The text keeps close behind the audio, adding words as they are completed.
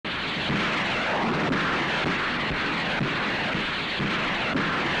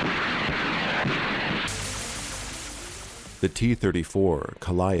the T34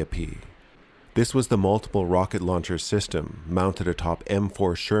 Calliope. This was the multiple rocket launcher system mounted atop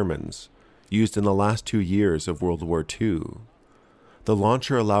M4 Shermans, used in the last 2 years of World War II. The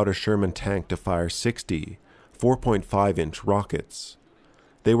launcher allowed a Sherman tank to fire 60 4.5-inch rockets.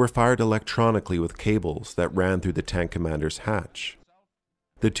 They were fired electronically with cables that ran through the tank commander's hatch.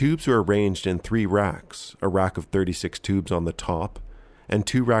 The tubes were arranged in 3 racks, a rack of 36 tubes on the top, and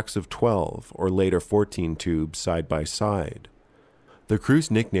 2 racks of 12 or later 14 tubes side by side. The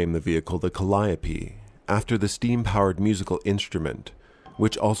crews nicknamed the vehicle the Calliope, after the steam-powered musical instrument,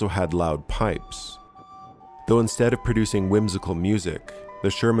 which also had loud pipes. Though instead of producing whimsical music,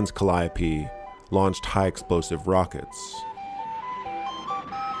 the Sherman's Calliope launched high-explosive rockets.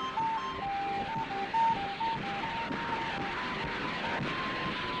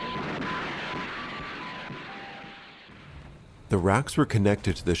 The racks were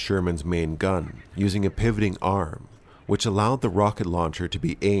connected to the Sherman's main gun using a pivoting arm, which allowed the rocket launcher to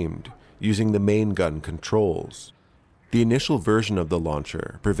be aimed using the main gun controls. The initial version of the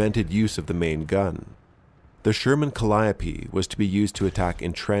launcher prevented use of the main gun. The Sherman Calliope was to be used to attack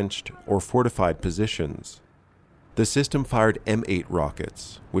entrenched or fortified positions. The system fired M8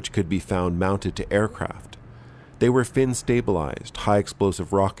 rockets, which could be found mounted to aircraft. They were fin-stabilized,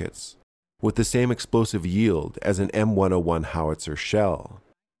 high-explosive rockets, with the same explosive yield as an M101 howitzer shell.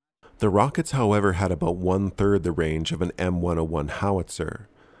 The rockets, however, had about 1/3 the range of an M101 howitzer,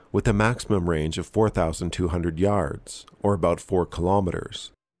 with a maximum range of 4,200 yards, or about 4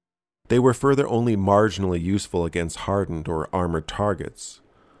 kilometers. They were further only marginally useful against hardened or armored targets.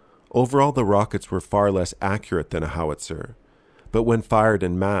 Overall, the rockets were far less accurate than a howitzer, but when fired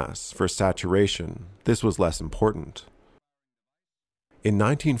en masse for saturation, this was less important. In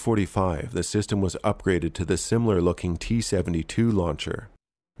 1945, the system was upgraded to the similar-looking T-72 launcher,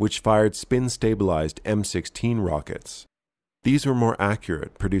 which fired spin-stabilized M16 rockets. These were more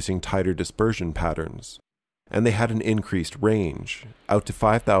accurate, producing tighter dispersion patterns, and they had an increased range, out to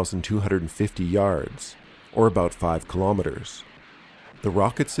 5,250 yards, or about 5 kilometers. The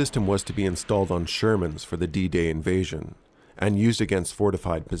rocket system was to be installed on Shermans for the D-Day invasion, and used against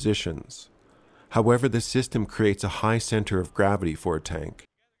fortified positions. However, this system creates a high center of gravity for a tank,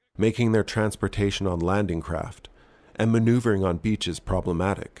 making their transportation on landing craft and maneuvering on beaches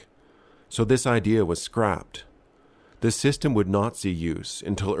problematic. So this idea was scrapped. The system would not see use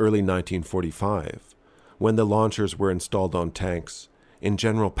until early 1945, when the launchers were installed on tanks in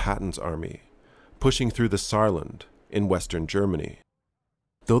General Patton's army, pushing through the Saarland in western Germany.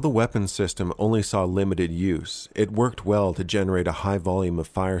 Though the weapons system only saw limited use, it worked well to generate a high volume of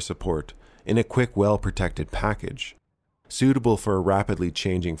fire support in a quick, well-protected package, suitable for a rapidly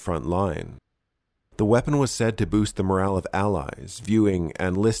changing front line. The weapon was said to boost the morale of allies viewing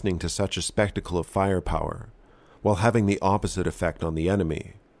and listening to such a spectacle of firepower, while having the opposite effect on the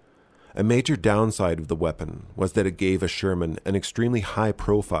enemy. A major downside of the weapon was that it gave a Sherman an extremely high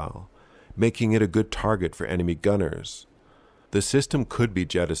profile, making it a good target for enemy gunners. The system could be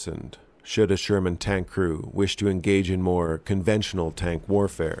jettisoned should a Sherman tank crew wish to engage in more conventional tank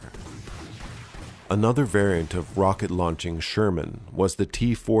warfare. Another variant of rocket-launching Sherman was the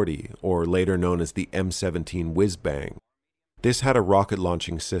T-40, or later known as the M17 Whiz-Bang. This had a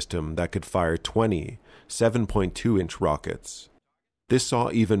rocket-launching system that could fire 20 7.2-inch rockets. This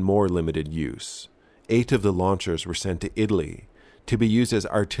saw even more limited use. 8 of the launchers were sent to Italy to be used as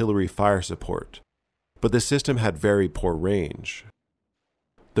artillery fire support, but the system had very poor range.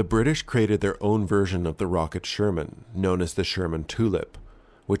 The British created their own version of the rocket Sherman, known as the Sherman Tulip,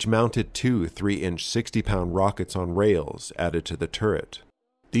 which mounted 2 3-inch 60-pound rockets on rails added to the turret.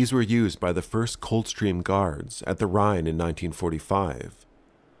 These were used by the 1st Coldstream Guards at the Rhine in 1945.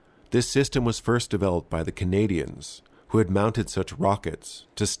 This system was first developed by the Canadians, who had mounted such rockets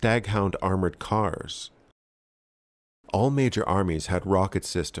to Staghound armored cars. All major armies had rocket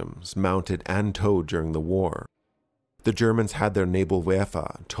systems mounted and towed during the war. The Germans had their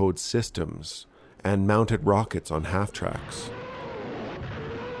Nebelwerfer towed systems and mounted rockets on half-tracks.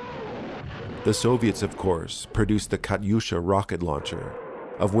 The Soviets, of course, produced the Katyusha rocket launcher,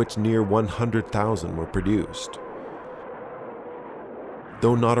 of which near 100,000 were produced.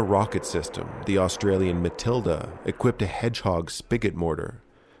 Though not a rocket system, the Australian Matilda equipped a Hedgehog spigot mortar,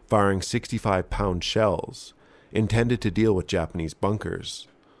 firing 65-pound shells, intended to deal with Japanese bunkers.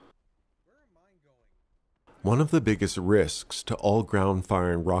 One of the biggest risks to all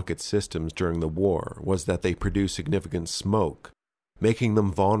ground-firing rocket systems during the war was that they produced significant smoke, making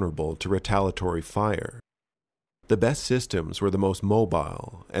them vulnerable to retaliatory fire. The best systems were the most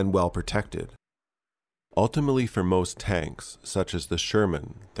mobile and well-protected. Ultimately, for most tanks, such as the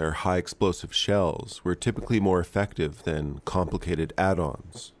Sherman, their high explosive shells were typically more effective than complicated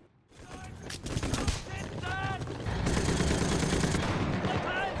add-ons.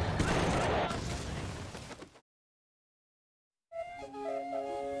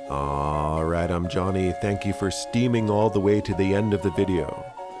 Alright, I'm Johnny. Thank you for steaming all the way to the end of the video.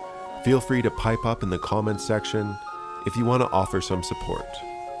 Feel free to pipe up in the comments section if you want to offer some support.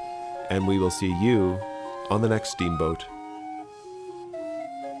 And we will see you on the next steamboat.